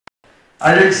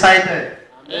Are you excited?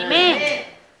 Amen.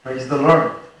 Praise the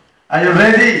Lord. Are you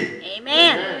ready?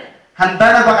 Amen. Handa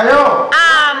na ba kayo?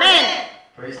 Amen.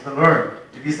 Praise the Lord.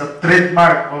 It is a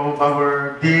trademark of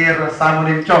our dear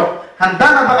Samuel Chok.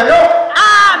 Handa na ba kayo?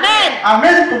 Amen.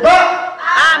 Amen po ba?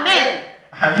 Amen.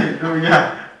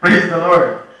 Hallelujah. Praise the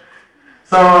Lord.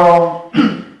 So,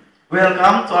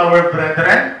 welcome to our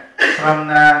brethren from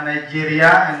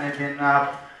Nigeria and even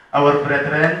our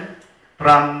brethren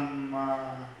from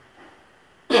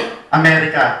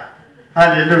America.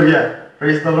 Hallelujah.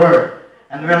 Praise the Lord.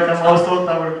 And welcome also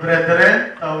to our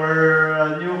brethren, to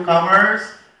our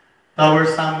newcomers, to our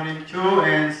Samuel Chu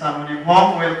and Samuel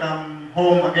Home. Welcome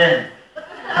home again.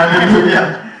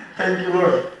 Hallelujah. Thank you,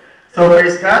 Lord. So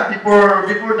praise God. Before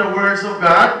the words of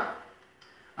God,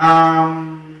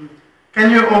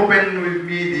 can you open with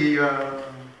me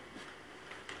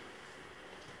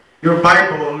your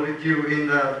Bible with you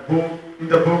in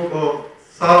the book of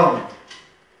Psalm.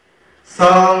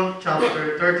 Psalm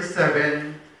chapter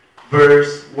 37,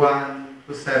 verse 1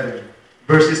 to 7.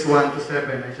 Verses 1 to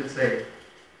 7, I should say.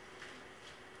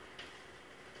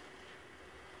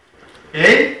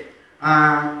 Okay?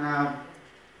 And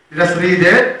let us read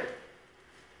it.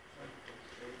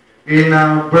 In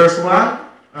verse 1,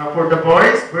 for the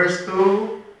boys, verse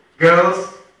 2,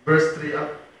 girls, verse 3,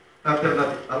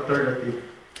 alternative.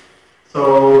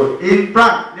 So, in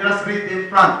front, let us read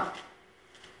in front.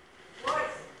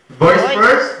 Boys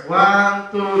first,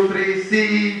 1, 2, 3,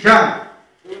 see, jump.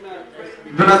 Do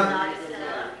not.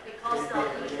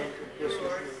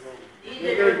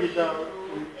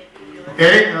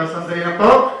 Okay, sandali na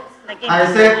po. I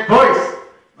said boys.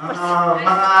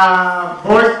 Mga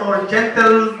boys or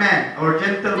gentleman.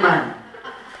 Okay.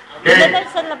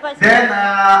 Then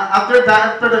after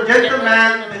that, after the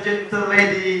gentleman, the gentle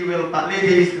ladies will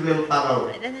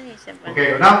follow.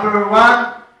 Okay, number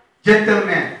 1,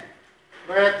 gentleman.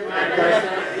 Verse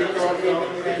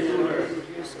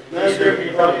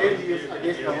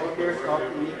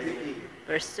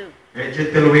 2. Okay,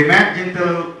 gentlewomen,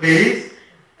 gentle ladies.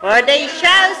 For they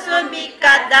shall soon be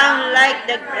cut down like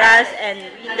the grass and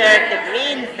wither the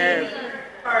green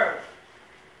herb.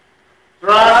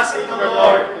 Trust in the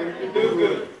Lord and do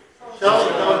good. Shalt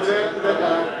thou dwell in the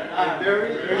land, and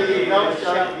verily thou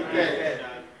shalt be fed.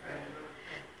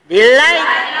 Delight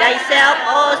thyself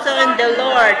also in the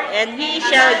Lord, and he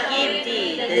shall give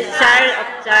thee the desire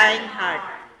of thine heart.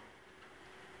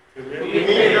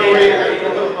 Lead the way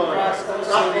unto the Lord. Trust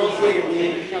also in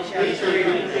him, he shall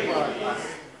bring to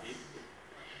pass.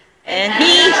 And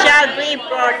he shall bring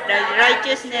forth thy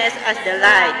righteousness as the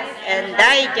light, and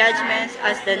thy judgments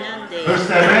as the noonday.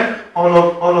 Verse 7, all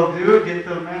of you,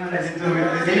 gentlemen and gentlewomen,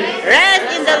 ladies.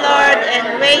 Rest in the Lord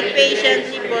and wait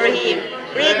patiently for him.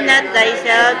 Fret not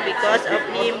thyself because of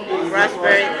him who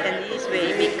prospereth in his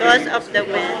way, because of the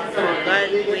man who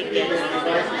God wicked.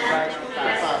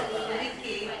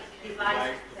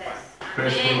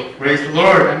 Praise the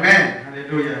Lord. Amen.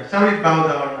 Hallelujah. Shall we bow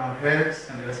down our heads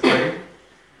and let's pray?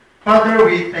 Father,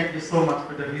 we thank you so much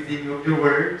for the reading of your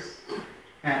words.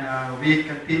 And we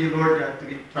continue, Lord, to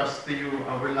entrust to you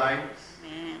our lives.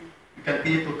 Amen. We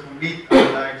continue to commit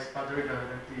our lives, Father God,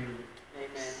 to you.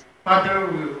 Amen. Father,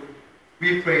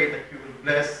 we pray that you will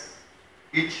bless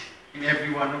each and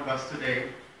every one of us today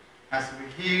as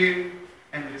we hear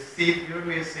and receive your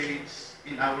message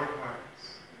in our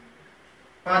hearts.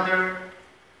 Father,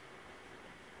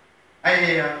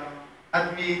 I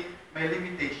admit my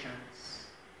limitations,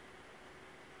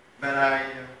 but I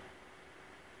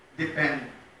depend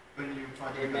on you,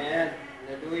 Father. Amen.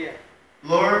 Hallelujah.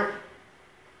 Lord,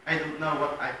 I don't know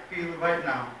what I feel right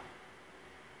now,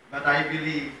 but I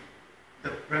believe the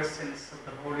presence of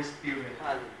the Holy Spirit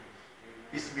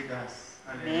is with us.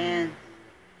 Amen.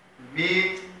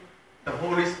 Me, the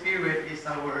Holy Spirit is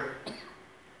our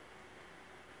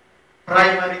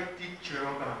primary teacher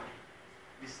of God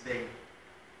this day.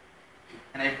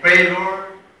 And I pray,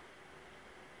 Lord,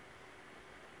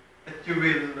 that you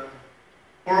will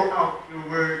pour out your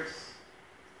words,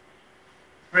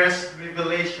 fresh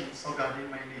revelations, oh God,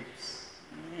 in my lips.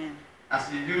 Amen. As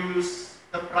you use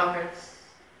the prophets,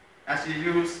 as you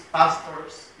use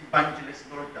pastors, evangelists,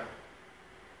 Lord God.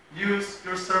 Use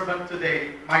your servant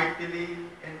today mightily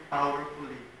and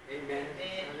powerfully. Amen.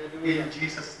 In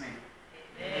Jesus' name.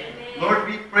 Amen. Lord,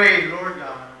 we pray, Lord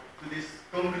God, to this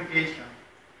congregation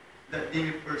that they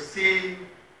will perceive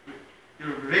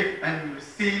and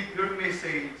receive your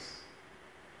message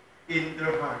in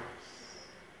their hearts.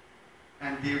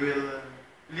 And they will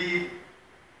lead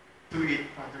to it,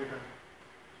 Father God.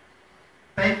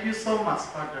 Thank you so much,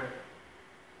 Father.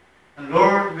 And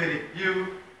Lord, we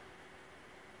rebuke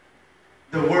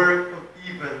the work of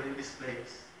evil in this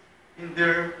place, in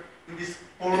this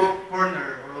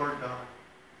corner, O Lord God,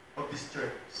 of this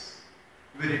church.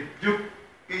 We rebuke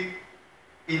it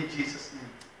in Jesus'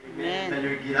 name. Amen. That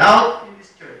you get out in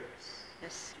this church.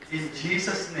 Yes. In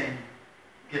Jesus' name,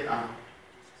 get out.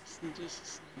 In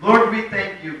Jesus' name. Lord, we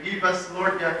thank you. Give us,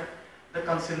 Lord God, the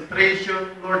concentration,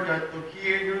 Lord God, to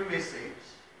hear your message.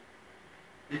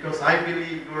 Because I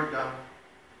believe, Lord God,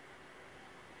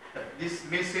 that this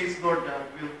message, Lord God,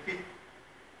 will fit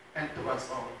unto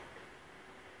us all.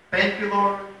 Thank you,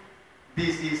 Lord.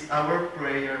 This is our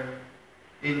prayer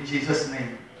in Jesus'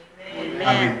 name. Amen.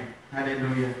 Amen.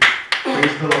 Hallelujah.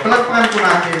 Praise the Lord. Palakpakan po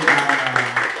natin ang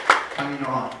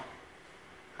Panginoon.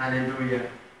 Hallelujah.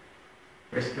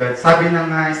 Praise God. Sabi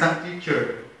ng isang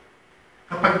teacher,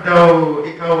 kapag daw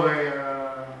ikaw ay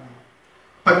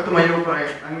pag tumayo ka ay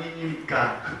nanginginig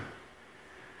ka,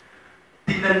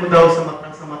 tingnan mo daw sa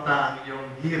mata ang iyong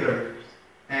hearers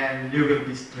and you will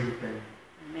be strengthened.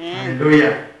 Amen.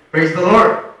 Hallelujah. Praise the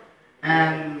Lord.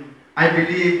 And I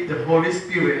believe the Holy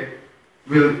Spirit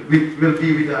will be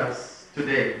with us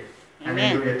today.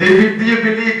 Amen. Hallelujah. Do you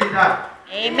believe in that?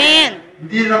 Amen.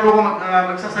 Hindi na po ako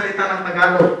magsasalita ng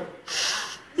Tagalog.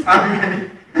 Sabi nga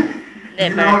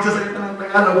hindi na ako magsasalita ng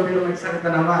Tagalog, pero magsalita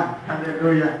naman.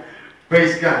 Hallelujah.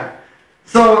 Praise God.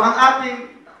 So,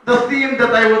 the theme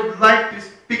that I would like to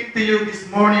speak to you this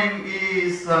morning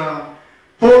is 4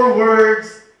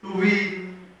 words to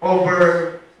win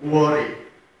over worry.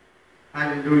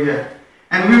 Hallelujah.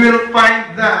 And we will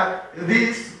find that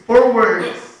these 4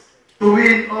 words to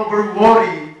win over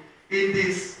worry in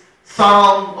this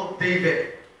Psalm of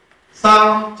David.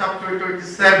 Psalm chapter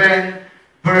 37,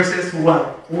 verses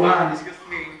 1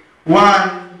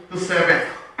 to 7.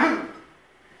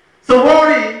 So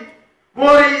worry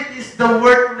is the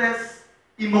worthless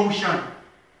emotion.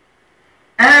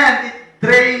 And it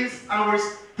drains our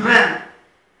strength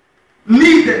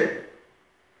needed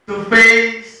to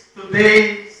face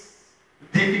today's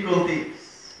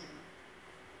difficulties.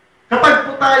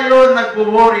 Kapag po tayo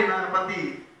nagwo-worry, mga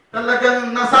kapatid,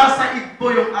 talagang nasasaid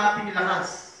po yung ating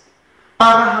lakas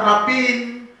para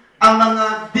harapin ang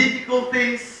mga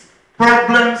difficulties,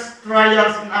 problems,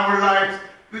 trials in our lives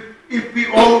if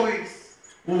we always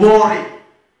worry,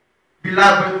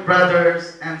 beloved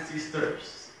brothers and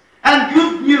sisters. And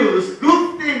good news,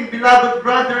 good thing, beloved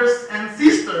brothers and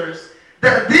sisters,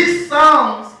 that these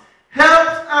Psalms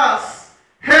helps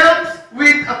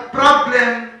with a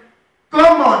problem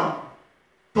common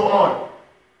to all.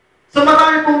 So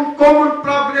marami pong common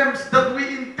problems that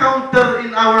we encounter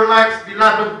in our lives,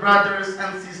 beloved brothers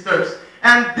and sisters.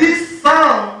 And this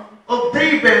Psalm of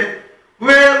David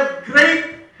will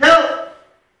great help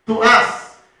to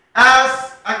us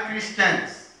as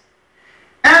Christians.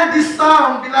 And this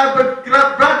Psalm, beloved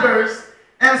brothers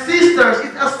and sisters,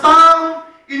 is a Psalm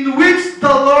in which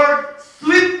the Lord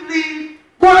sweetly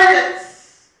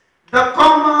quiets the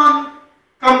common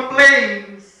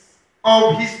complaints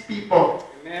of His people.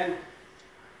 Amen.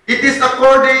 It is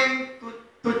according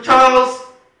to Charles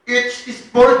H.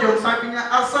 Spurgeon. Sabi niya,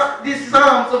 these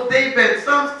Psalms of David,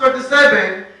 Psalms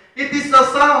 37, it is a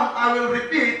psalm, I will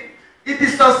repeat, it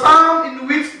is a psalm in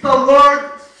which the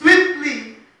Lord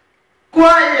sweetly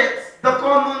quiets the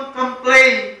common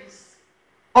complaints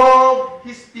of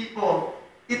His people.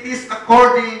 It is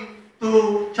according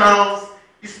to Charles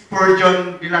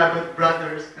Spurgeon, beloved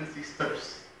brothers and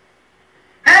sisters.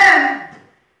 And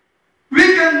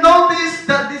we can notice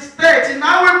that this text, in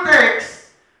our text,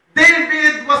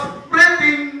 David was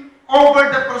fretting over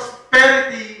the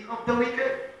prosperity of the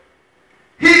wicked.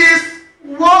 He is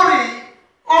worried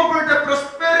over the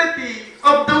prosperity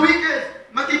of the wicked.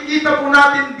 Makikita po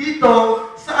natin dito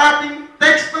sa ating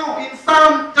teksto in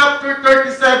Psalm chapter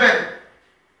 37.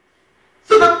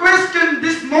 So the question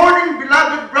this morning,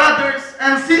 beloved brothers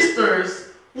and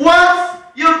sisters, what's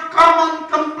your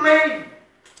common complaint?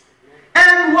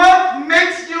 And what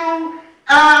makes you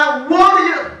a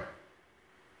warrior?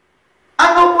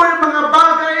 Ano po yung mga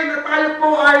bagay na tayo po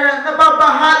ay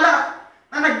nababahala,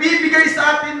 na nagbibigay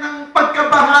sa atin ng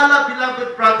pagkabahala,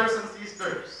 beloved brothers and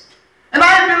sisters? And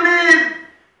I believe,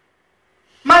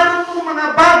 mayroon po mga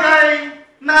bagay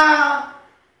na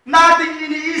nating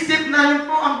iniisip na yun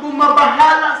po ang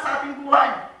bumabahala sa ating buhay.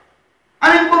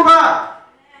 Amin po ba?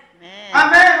 Amen.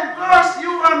 Amen. Of course, you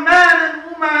are man and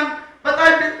woman, but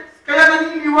kaya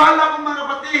naniniwala ko mga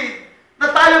kapatid na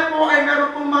tayo po ay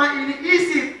meron pong mga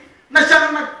iniisip na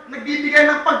siyang nagbibigay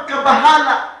ng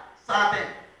pagkabahala sa atin.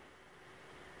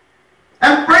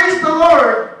 And praise the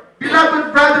Lord,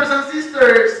 beloved brothers and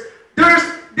sisters, there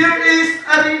is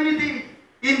a remedy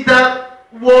in that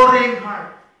worrying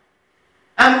heart.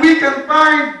 And we can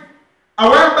find, a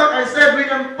while back I said we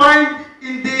can find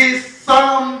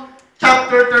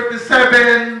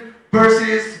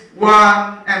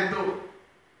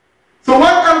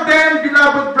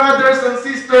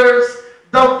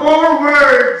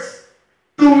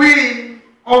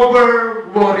were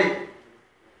worried.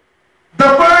 The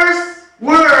first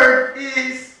word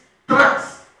is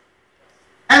trust.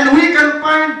 And we can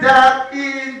find that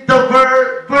in the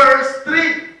verse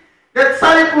 3. That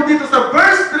sabi po dito sa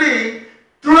verse 3,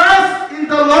 trust in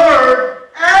the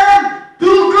Lord and do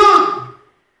good.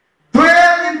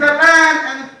 Dwell in the land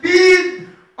and feed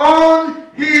on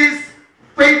His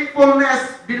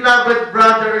faithfulness, beloved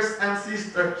brothers and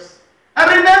sisters. And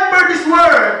remember this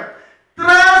word,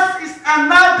 trust is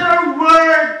another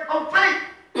word of faith.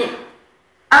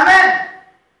 Amen.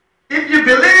 If you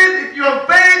believe, if you have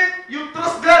faith, you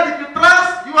trust God. If you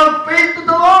trust, you have faith to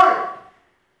the Lord.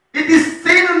 It is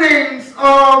synonyms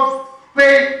of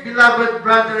faith, beloved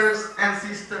brothers and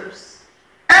sisters.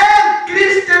 And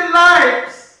Christian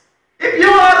lives, if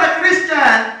you are a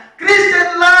Christian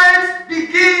lives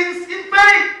begins in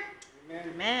faith.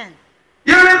 Amen.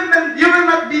 You will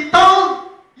not be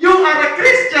told you are a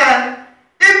Christian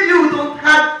if you don't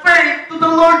have faith to the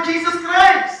Lord Jesus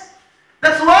Christ.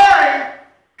 That's why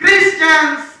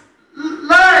Christians'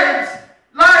 life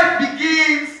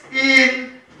begins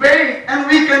in faith. And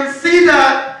we can see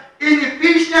that in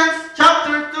Ephesians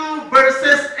chapter 2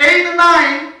 verses 8 and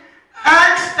 9,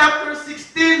 Acts chapter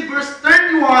 16 verse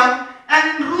 31, and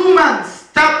in Romans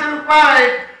chapter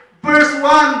 5 verse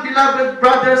 1, beloved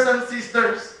brothers and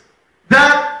sisters,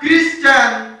 that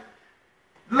Christian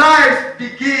life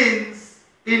begins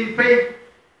in faith.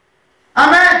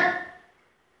 Amen.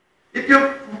 If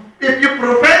you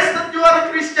profess that you are a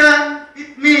Christian,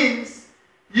 it means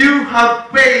you have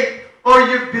faith or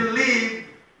you believe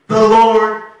the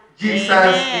Lord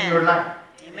Jesus in your life.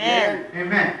 Amen.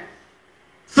 Amen.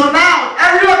 So now,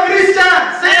 are you a Christian?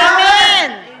 Say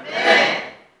amen.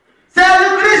 Amen. Say, are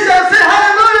you Christian? Say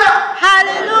hallelujah.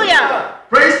 Hallelujah.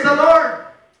 Praise the Lord.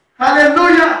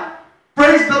 Hallelujah.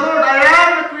 Praise the Lord. I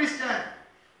am a Christian.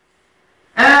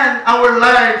 And our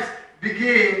lives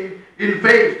begin in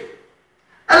faith.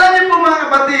 Alam niyo po mga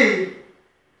kapatid,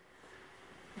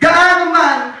 gaano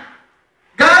man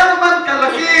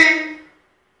kalaki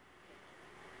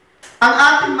ang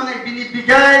ating mga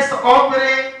ibinibigay sa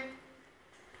offering,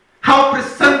 how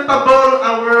presentable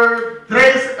our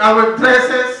dresses,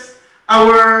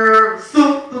 our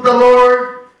suit to the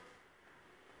Lord,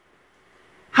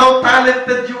 how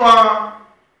talented you are.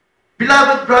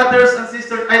 Beloved brothers and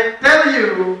sisters, I tell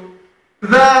you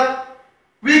that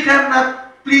we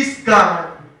cannot please God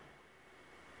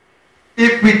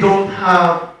if we don't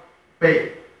have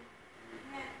faith.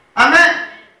 Amen.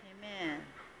 Amen.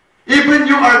 Even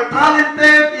you are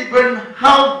talented, even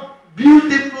how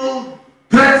beautiful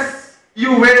dress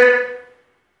you wear,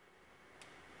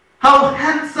 how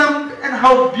handsome and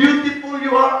how beautiful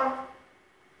you are.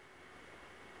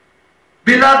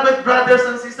 Beloved brothers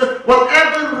and sisters,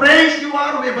 whatever race you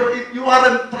are, whether if you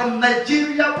are from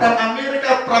Nigeria, from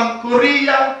America, from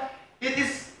Korea,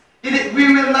 we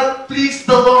will not please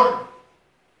the Lord.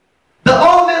 The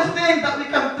only thing that we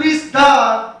can please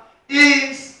God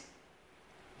is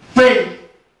faith.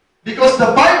 Because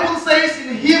the Bible says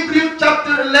in Hebrews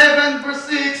chapter 11 verse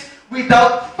 6,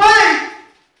 without faith,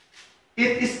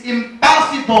 it is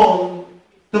impossible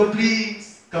to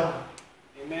please God.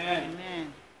 Amen. Amen.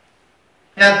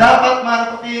 Kaya dapat mga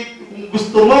kapatid, kung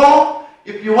gusto mo,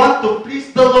 if you want to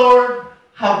please the Lord,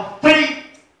 have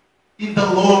faith in the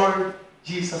Lord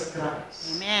Jesus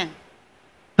Christ. Amen.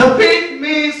 The faith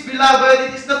means, beloved,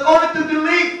 it is not only to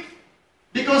believe.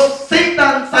 Because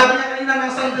Satan, sabi niya kanina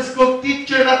ng Sunday school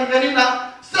teacher natin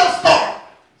kanina, self-talk.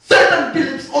 Satan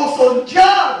believes also in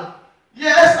God.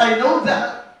 Yes, I know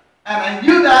that. And I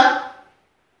knew that.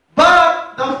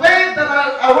 But the faith that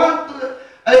I want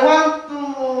to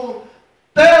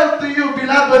tell to you,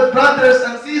 beloved brothers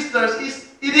and sisters,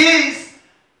 it is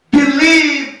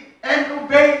believe and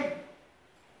obey.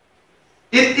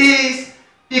 It is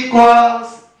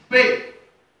equals faith.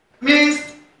 Means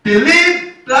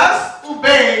believe plus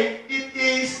obey. It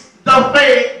is the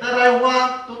faith that I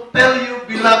want to tell you,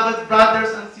 beloved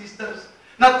brothers and sisters.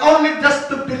 Not only just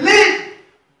to believe,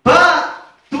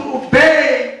 but to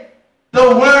obey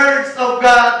the words of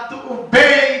God, to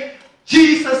obey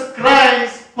Jesus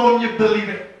Christ whom you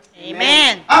believe in.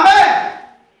 Amen. Amen.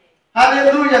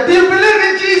 Hallelujah. Do you believe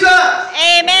in Jesus?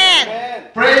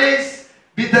 Amen. Praise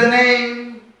be the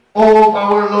name of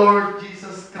our Lord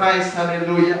Jesus Christ.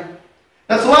 Hallelujah.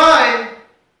 That's why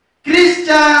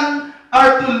Christians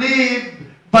are to live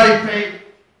by faith.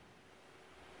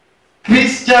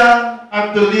 Christians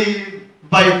are to live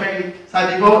by faith.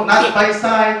 Sabi ko, not by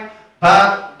sight,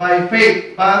 but by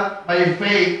faith. But by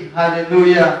faith.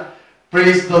 Hallelujah.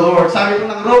 Praise the Lord. Sabi ko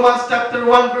ng Romans chapter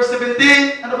 1 verse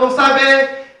 17, ano bang sabi?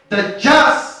 The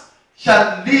just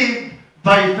shall live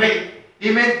by faith.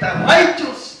 Amen. The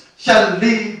righteous shall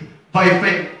live by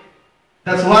faith.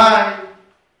 That's why,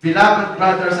 beloved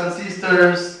brothers and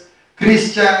sisters,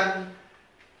 Christians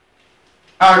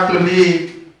are to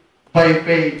live by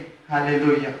faith.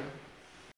 Hallelujah.